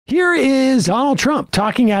Here is Donald Trump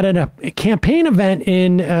talking at a campaign event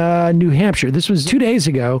in New Hampshire. This was 2 days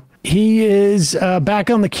ago. He is back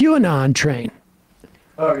on the QAnon train.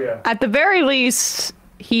 Oh, yeah. At the very least,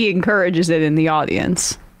 he encourages it in the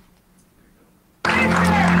audience. Where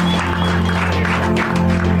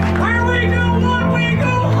we go, on we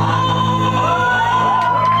go home!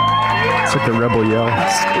 It's like the rebel yell.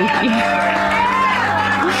 Spooky.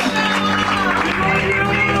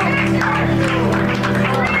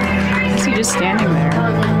 Is he just standing there?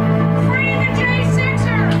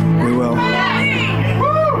 We will.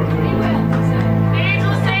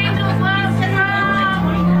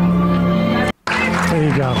 There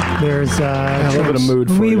you go. There's a little bit of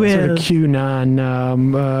mood for you. Sort of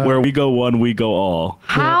QAnon. Where we go one, we go all.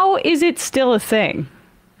 How is it still a thing?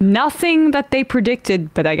 Nothing that they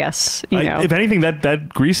predicted, but I guess, you know. If anything, that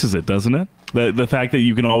greases it, doesn't it? The fact that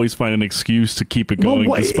you can always find an excuse to keep it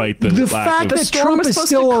going despite the fact of... that Trump is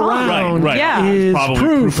still around is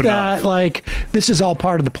proof that, like, this is all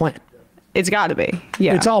part of the plan. It's got to be.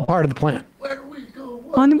 Yeah. It's all part of the plan.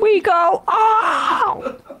 On we go.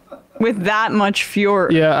 Oh! With that much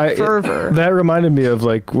fervor. That reminded me of,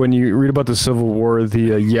 like, when you read about the Civil War,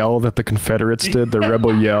 the yell that the Confederates did, the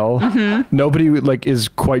rebel yell. Nobody, like, is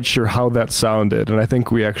quite sure how that sounded, and I think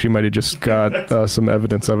we actually might have just got some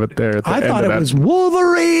evidence of it there at the I end thought of it was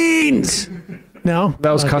Wolverines. No? That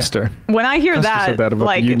was Custer. When I hear Custer said that about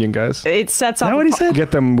like, the Union guys. It sets Is up... that what he said? Get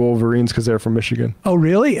them Wolverines because they're from Michigan. Oh,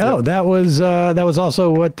 really? Yeah. Oh, that was also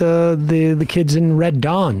what the kids in Red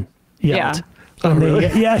Dawn yelled. Yeah. Oh, really?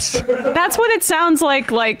 Yes. That's what it sounds like,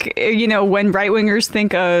 you know, when right-wingers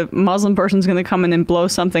think a Muslim person's going to come in and blow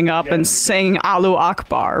something up and sing Allahu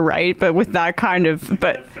Akbar, right? But with that kind of...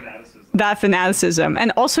 that fanaticism.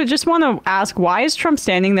 And also just want to ask, why is Trump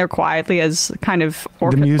standing there quietly as kind of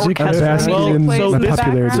the music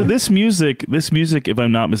so this music, if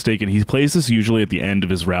I'm not mistaken, he plays this usually at the end of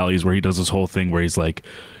his rallies where he does this whole thing where he's like,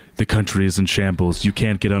 the country is in shambles. You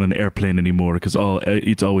can't get on an airplane anymore because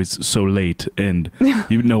it's always so late and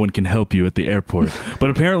no one can help you at the airport. But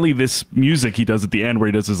apparently this music he does at the end where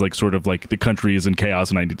he does his like sort of like the country is in chaos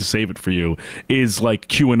and I need to save it for you is like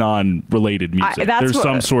QAnon related music. There's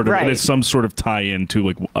some sort of tie-in to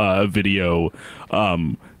like a video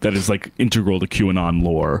that is like integral to QAnon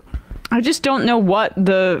lore. I just don't know what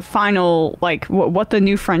the final, like, what the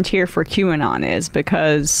new frontier for QAnon is,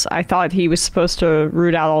 because I thought he was supposed to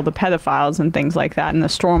root out all the pedophiles and things like that, and the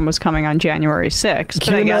storm was coming on January 6th.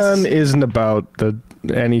 QAnon isn't about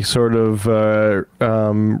any sort of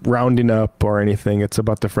rounding up or anything. It's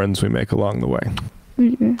about the friends we make along the way.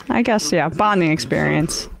 I guess, yeah, bonding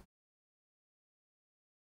experience.